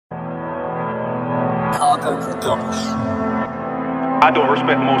I don't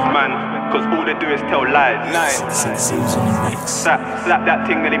respect most man, cause all they do is tell lies. Slap that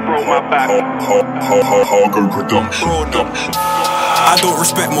thing that he broke my back. I don't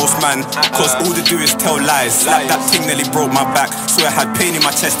respect most man, cause all they do is tell lies. Slap that thing nearly broke my back, so I had pain in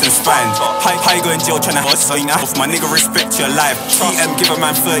my chest and spine. How you go in jail tryna hustle off? My nigga, respect your life. TM give a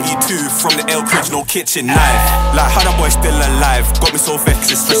man 32 from the L Cringe, no kitchen knife. Like how that boy still alive, got me so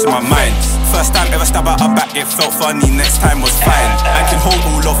vexed, it's stressing my mind. First time ever stab out her back, it felt funny, next time was fine. I can hold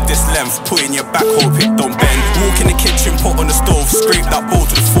all of this length, put in your back, hope it don't bend. Walk in the kitchen, pot on the stove, scrape that bowl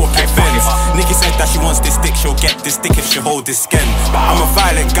to the fork, it bends. Nikki said that she wants this dick, she'll get this dick if she hold this skin. I'm a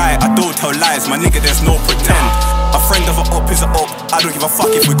violent guy, I don't tell lies, my nigga, there's no pretend. A friend of a up is a up, I don't give a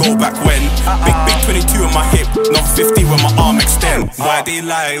fuck if we go back when. Big 22 on my hip, not 50 when my arm extend. Why they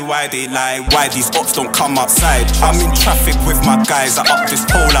lie, why they lie, why these ops don't come outside? I'm in traffic with my guys, I up this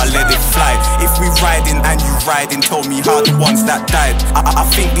pole, I let it fly. If we riding and you riding, tell me how the ones that died. I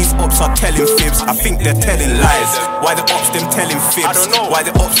think these ops are telling fibs, I think they're telling lies. Why the ops them telling fibs, why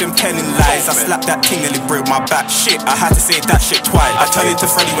the ops them telling lies? I slapped that thing and it broke my back, shit, I had to say that shit twice. I tell it to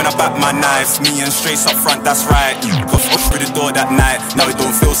Freddy when I back my knife, me and Straights up front, that's right. Got pushed through the door that night, now it don't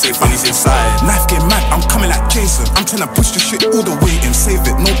feel safe when he's inside. Knife game mad, I'm coming like Jason. I'm trying to push the shit all the way in, save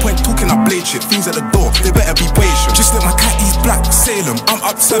it. No point talking, I blade shit. Things at the door, they better be patient. Just let my cat eat black, Salem. I'm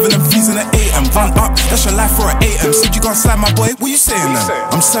up 7 and V's in the AM. Run up, that's your life for an AM. Said you gon' slide my boy, what you saying then?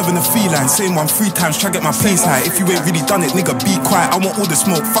 I'm 7 a feline, same one 3 times, try get my place high. If you ain't really done it, nigga, be quiet. I want all the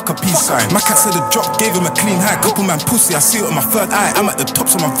smoke, fuck a peace sign. My cat said the drop, gave him a clean high. Couple man pussy, I see it on my third eye. I'm at the top,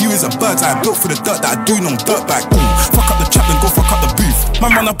 so my view is a bird's eye. Built for the dirt that I do, no dirt bag. Ooh, fuck up the trap, then go fuck up the booth.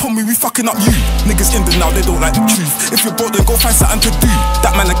 Man run up on me, we fucking up you. Niggas in the now, they don't like the truth. If you're broke, then go find something to do.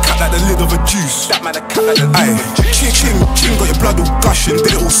 That man a cat like the lid of a juice. That man a cat like the lid of a juice. Ching, got your blood all gushing,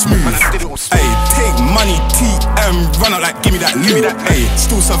 did it all smooth. Ayy, take money, TM, run out like give me that loot. Ayy,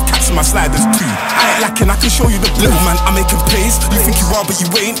 still serve cats in my sliders too. I ain't lacking, I can show you the blue. Man, I'm making plays. You think you are, but you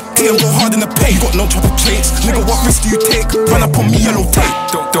ain't. TM go hard in the pay. You got no chopper traits. Nigga, what risk do you take? Run up on me, yellow tape.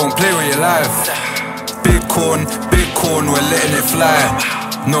 Don't play with your life. Big corn, we're letting it fly.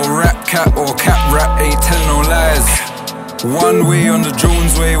 No rap cap or cap rap, ain't telling no lies. One way on the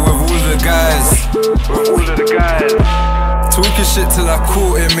Jones way with all the guys. Talking shit till I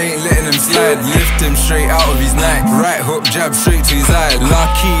caught him, ain't letting him slide. Lift him straight out of his night. Right hook, jab straight to his eye.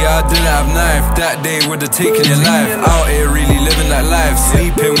 Lucky I didn't have knife. That day would've taken your life. Out here really living that life.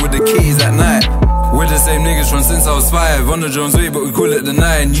 Sleeping with the keys at night. We're the same niggas from since I was 5. On the Jones way, but we call it the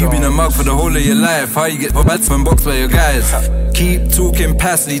 9. You been a mug for the whole of your life. How you get bad from box by your guys? Keep talking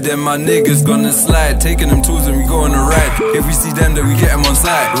pastly, then my niggas gonna slide. Taking them tools and we go on a ride. If we see them, then we get them on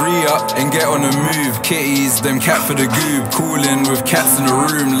side. Re-up and get on the move. Kitties, them cat for the goob. Cooling with cats in the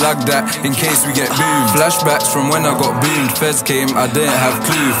room. Lug that in case we get boomed. Flashbacks from when I got boomed. Feds came, I didn't have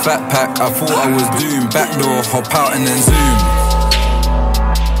clue. Fat pack, I thought I was doomed. Backdoor, hop out and then zoom.